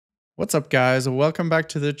What's up, guys? Welcome back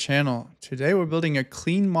to the channel. Today we're building a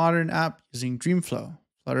clean modern app using DreamFlow,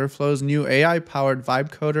 FlutterFlow's new AI-powered vibe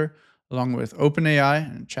coder, along with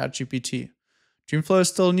OpenAI and ChatGPT. DreamFlow is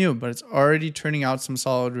still new, but it's already turning out some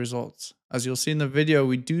solid results. As you'll see in the video,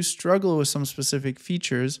 we do struggle with some specific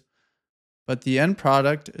features, but the end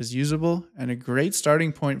product is usable and a great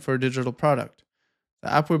starting point for a digital product.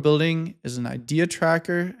 The app we're building is an idea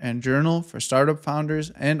tracker and journal for startup founders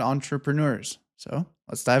and entrepreneurs. So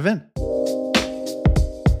let's dive in.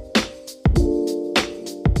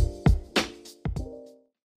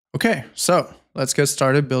 Okay, so let's get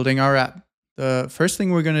started building our app. The first thing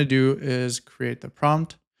we're going to do is create the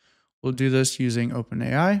prompt. We'll do this using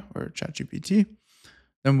OpenAI or ChatGPT.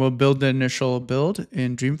 Then we'll build the initial build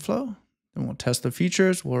in DreamFlow. Then we'll test the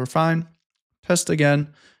features, we'll refine, test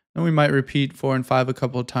again, and we might repeat 4 and 5 a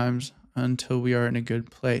couple of times until we are in a good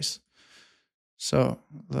place. So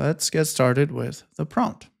let's get started with the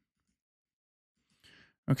prompt.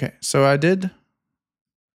 Okay, so I did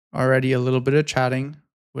already a little bit of chatting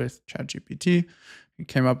with ChatGPT. We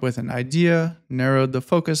came up with an idea, narrowed the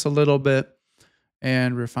focus a little bit,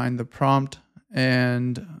 and refined the prompt.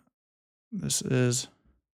 And this is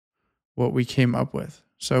what we came up with.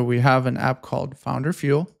 So we have an app called Founder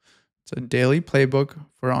Fuel. It's a daily playbook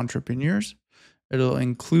for entrepreneurs. It'll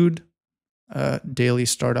include a daily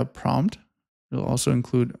startup prompt. It'll also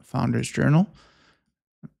include a founder's journal,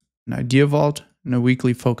 an idea vault, and a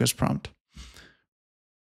weekly focus prompt.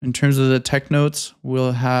 In terms of the tech notes,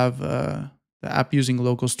 we'll have the app using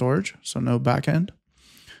local storage, so no backend.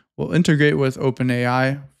 We'll integrate with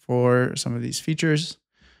OpenAI for some of these features,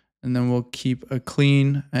 and then we'll keep a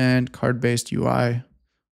clean and card-based UI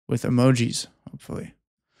with emojis, hopefully.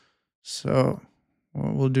 So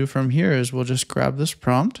what we'll do from here is we'll just grab this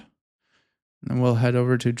prompt, and then we'll head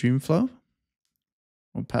over to DreamFlow.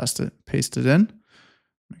 We'll paste it in,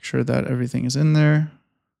 make sure that everything is in there.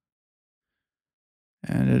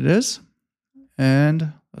 And it is.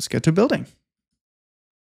 And let's get to building.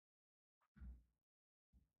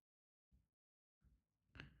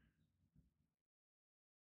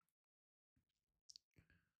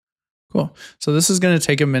 Cool. So this is going to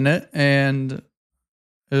take a minute, and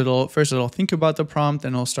it'll think about the prompt,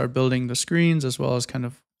 and it'll start building the screens as well as kind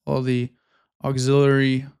of all the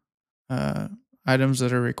auxiliary items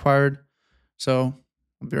that are required. So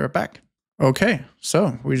I'll be right back. Okay,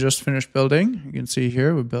 so we just finished building. You can see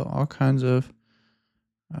here we built all kinds of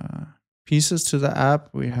pieces to the app.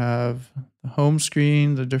 We have the home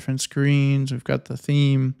screen, the different screens, we've got the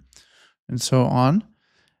theme, and so on.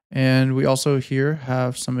 And we also here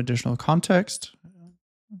have some additional context.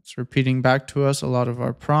 It's repeating back to us a lot of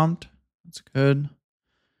our prompt. That's good.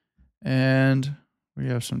 And we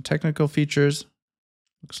have some technical features.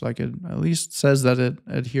 Looks like it at least says that it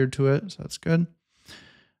adhered to it, so that's good.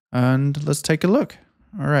 And let's take a look.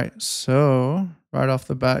 All right, so right off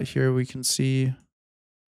the bat here, we can see,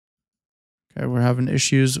 okay, we're having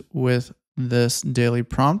issues with this daily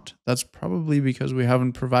prompt. That's probably because we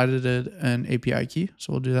haven't provided it an API key.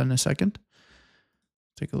 So we'll do that in a second.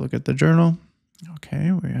 Take a look at the journal.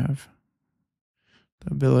 Okay, we have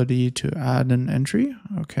the ability to add an entry.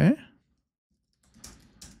 Okay.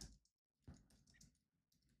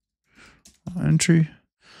 Entry.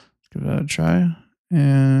 Let's give that a try.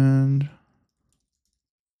 And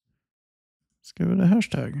let's give it a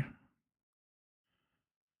hashtag.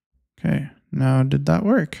 Okay, now did that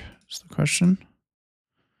work? Is the question.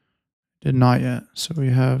 Did not yet. So we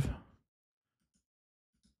have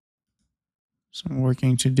some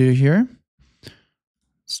working to do here.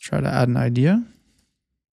 Let's try to add an idea.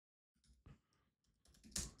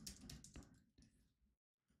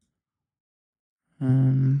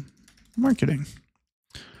 Marketing.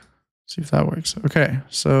 See if that works. Okay,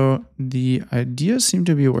 so the ideas seem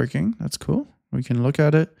to be working. That's cool. We can look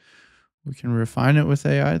at it. We can refine it with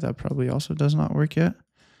AI. That probably also does not work yet.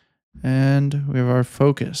 And we have our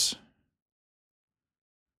focus.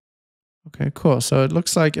 Okay, cool. So it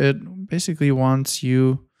looks like it basically wants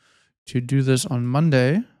you to do this on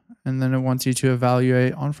Monday, and then it wants you to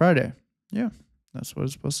evaluate on Friday. Yeah, that's what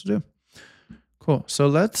it's supposed to do. Cool. So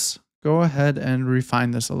let's go ahead and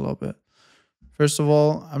refine this a little bit. First of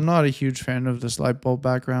all, I'm not a huge fan of this light bulb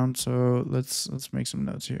background, so let's make some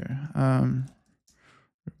notes here.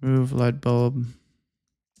 Remove light bulb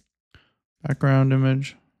background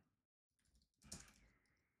image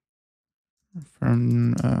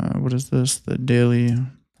from what is this? The daily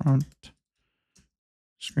prompt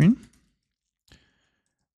screen.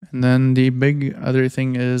 And then the big other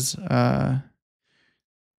thing is that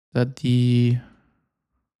the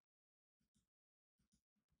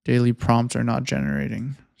daily prompts are not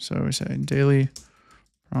generating. So we say daily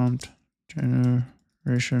prompt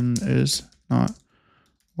generation is not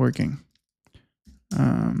working.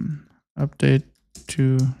 Update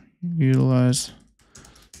to utilize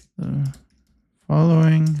the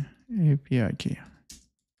following API key.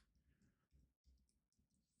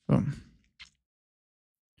 Boom.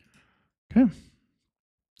 Okay.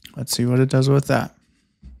 Let's see what it does with that.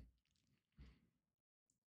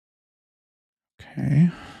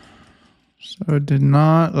 Okay. So it did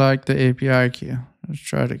not like the API key. Let's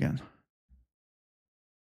try it again.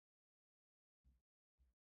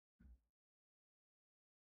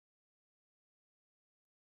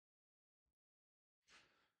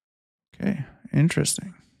 Okay,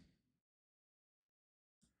 interesting.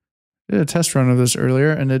 I did a test run of this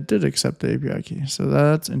earlier and it did accept the API key. So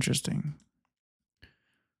that's interesting.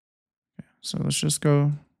 Okay, so let's just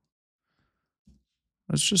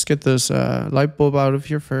get this light bulb out of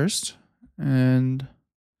here first, and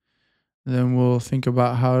then we'll think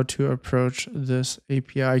about how to approach this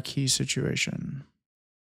API key situation.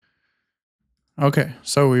 Okay,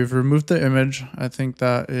 so we've removed the image. I think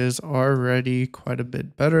that is already quite a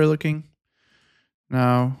bit better looking.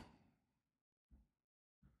 Now,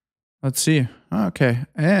 let's see. Okay,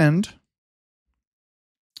 and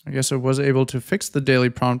I guess it was able to fix the daily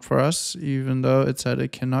prompt for us, even though it said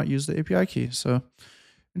it cannot use the API key. So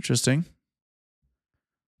interesting.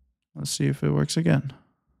 Let's see if it works again.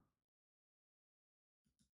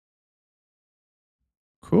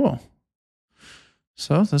 Cool.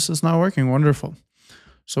 So this is now working. Wonderful.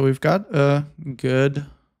 So we've got we're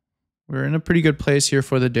in a pretty good place here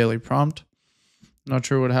for the daily prompt. Not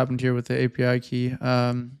sure what happened here with the API key.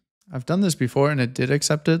 I've done this before and it did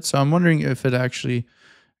accept it. So I'm wondering if it actually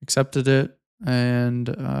accepted it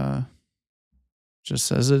and just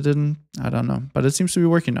says it didn't. I don't know, but it seems to be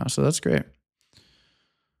working now. So that's great.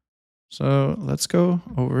 So let's go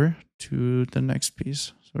over to the next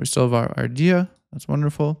piece. So we still have our idea. That's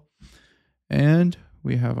wonderful. And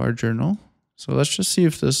we have our journal. So let's just see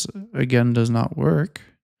if this again does not work.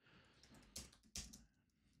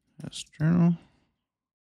 Yes, journal.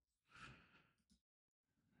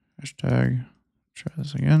 Hashtag, try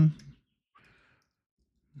this again.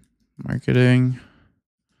 Marketing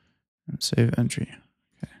and save entry.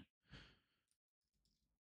 Okay.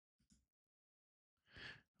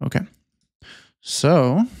 Okay.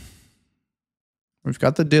 So we've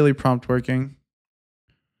got the daily prompt working.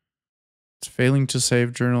 It's failing to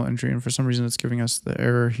save journal entry, and for some reason it's giving us the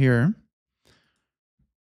error here.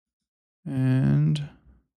 And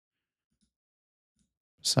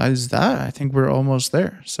besides that, I think we're almost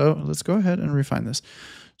there. So let's go ahead and refine this.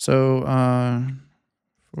 So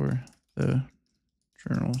for the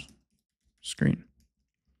journal screen,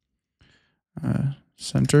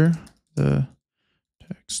 center the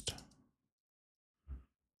text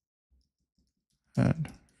add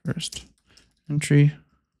first entry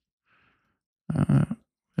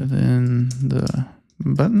within the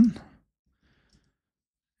button.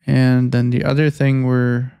 And then the other thing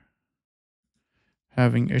we're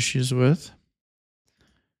having issues with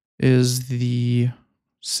is the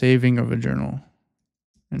saving of a journal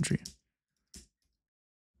entry.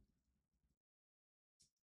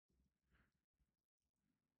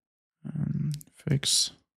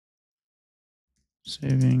 Fix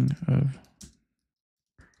saving of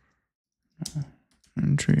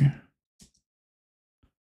entry.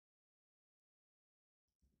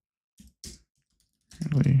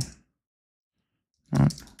 Really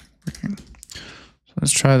not working. So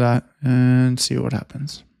let's try that and see what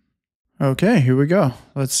happens. Okay, here we go.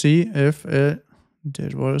 Let's see if it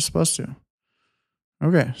did what it's supposed to.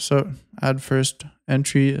 Okay, so add first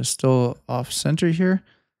entry is still off center here.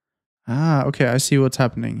 Okay, I see what's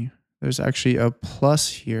happening. There's actually a plus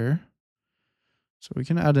here. So we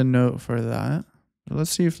can add a note for that. But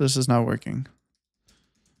let's see if this is not working.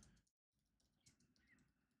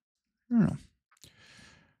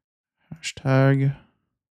 Hashtag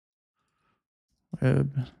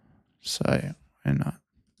website. Why not?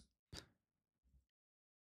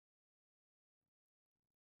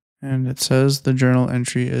 And it says the journal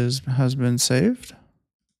entry has been saved.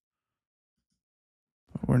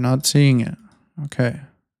 But we're not seeing it. Okay.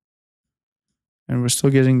 And we're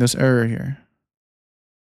still getting this error here.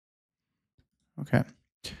 Okay.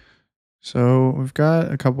 So we've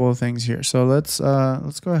got a couple of things here. So let's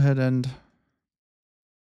go ahead and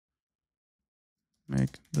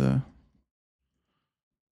make the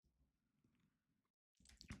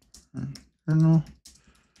journal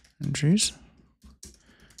entries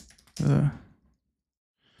the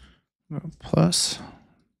plus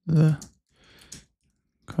the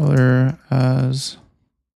color as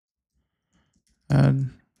add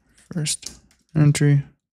first entry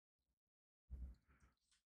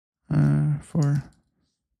for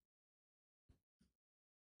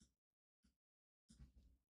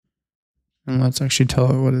and let's actually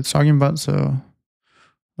tell it what it's talking about. So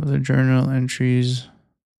other journal entries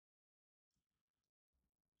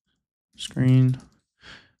screen,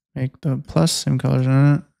 make the plus, same colors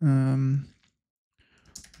on it.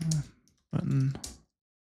 Button.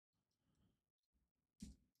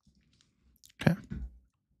 Okay.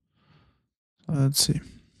 So let's see.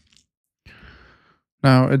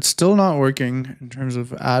 Now it's still not working in terms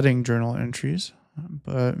of adding journal entries,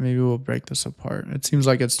 but maybe we'll break this apart. It seems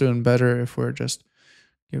like it's doing better if we're just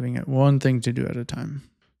giving it one thing to do at a time.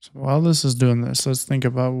 So while this is doing this, let's think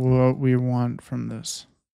about what we want from this.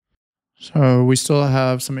 So we still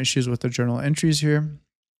have some issues with the journal entries here.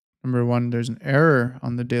 Number one, there's an error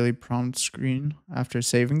on the daily prompt screen after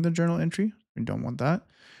saving the journal entry. We don't want that.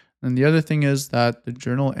 And the other thing is that the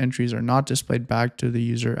journal entries are not displayed back to the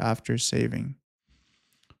user after saving.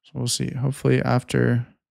 So we'll see. Hopefully after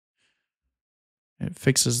it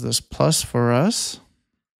fixes this plus for us,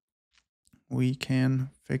 we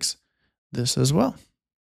can fix this as well.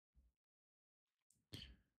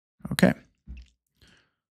 Okay.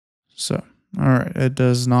 So, all right, it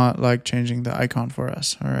does not like changing the icon for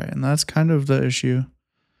us. All right, and that's kind of the issue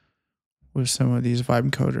with some of these vibe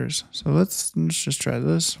coders. So let's just try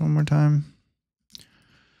this one more time.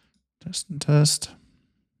 Test and test.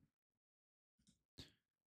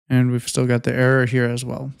 And we've still got the error here as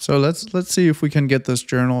well. So let's see if we can get this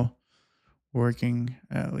journal working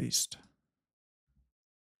at least.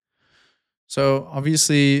 So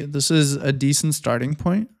obviously this is a decent starting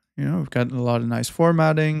point. You know, we've got a lot of nice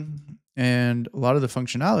formatting and a lot of the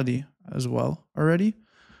functionality as well already.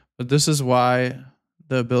 But this is why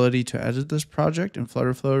the ability to edit this project in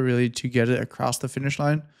FlutterFlow, really to get it across the finish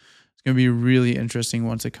line, it's going to be really interesting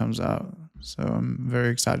once it comes out. So I'm very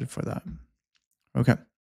excited for that. Okay,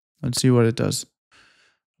 let's see what it does.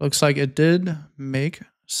 Looks like it did make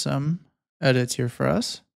some edits here for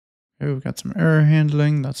us. Here we've got some error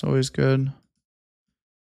handling. That's always good.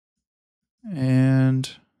 And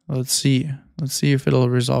let's see if it'll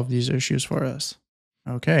resolve these issues for us.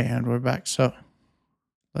 Okay, and we're back. So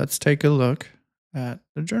let's take a look at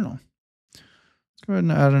the journal. Let's go ahead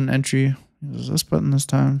and add an entry. Use this button this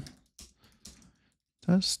time.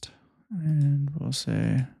 Test. And we'll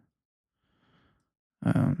say,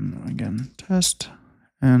 again, test.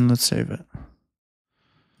 And let's save it.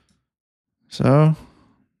 So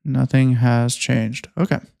nothing has changed.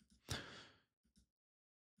 Okay.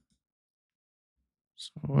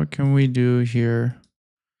 So what can we do here?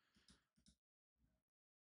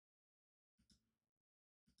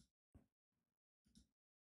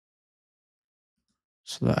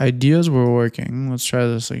 So the ideas were working. Let's try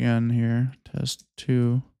this again here. Test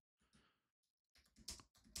 2.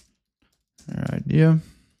 Our idea.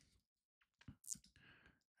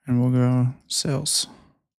 And we'll go sales.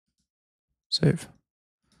 Save.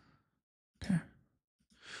 Okay.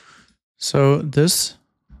 So this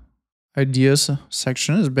ideas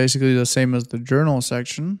section is basically the same as the journal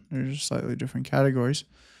section. They're just slightly different categories.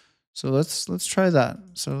 So let's try that.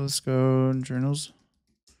 So let's go. Journals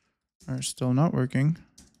are still not working.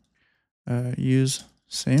 Use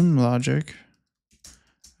same logic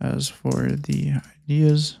as for the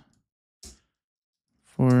ideas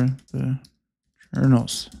for the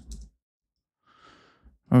journals.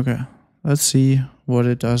 Okay, let's see what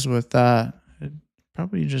it does with that. It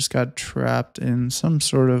probably just got trapped in some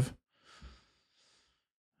sort of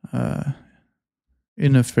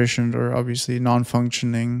inefficient or obviously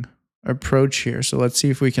non-functioning approach here. So let's see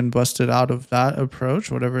if we can bust it out of that approach,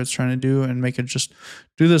 whatever it's trying to do, and make it just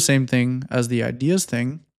do the same thing as the ideas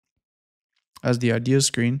thing, as the ideas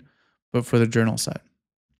screen, but for the journal side.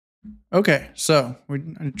 Okay, so we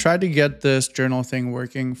tried to get this journal thing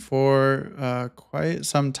working for quite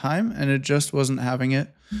some time, and it just wasn't having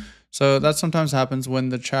it. So that sometimes happens when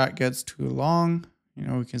the chat gets too long. You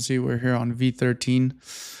know, we can see we're here on V13.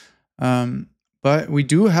 But we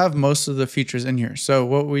do have most of the features in here. So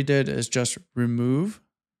what we did is just remove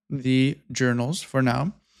the journals for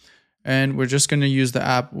now. And we're just going to use the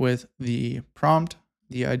app with the prompt,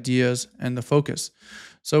 the ideas, and the focus.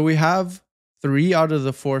 So we have 3 out of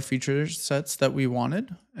the 4 feature sets that we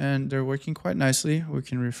wanted, and they're working quite nicely. We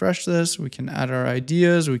can refresh this. We can add our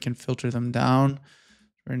ideas. We can filter them down.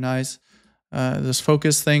 Very nice. This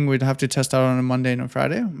focus thing, we'd have to test out on a Monday and a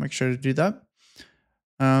Friday. I'll make sure to do that.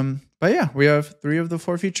 But yeah, we have 3 of the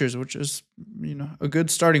 4 features, which is, you know, a good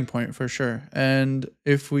starting point for sure. And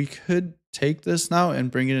if we could take this now and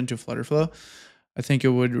bring it into FlutterFlow, I think it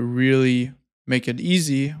would really make it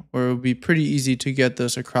easy, or it would be pretty easy to get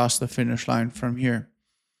this across the finish line from here.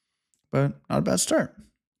 But not a bad start.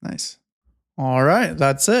 Nice. All right,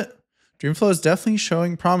 that's it. DreamFlow is definitely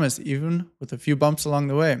showing promise, even with a few bumps along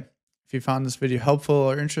the way. If you found this video helpful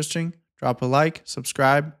or interesting, drop a like,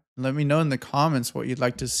 subscribe, and let me know in the comments what you'd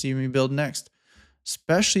like to see me build next,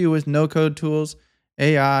 especially with no-code tools,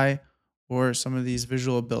 AI, or some of these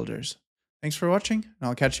visual builders. Thanks for watching, and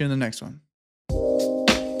I'll catch you in the next one.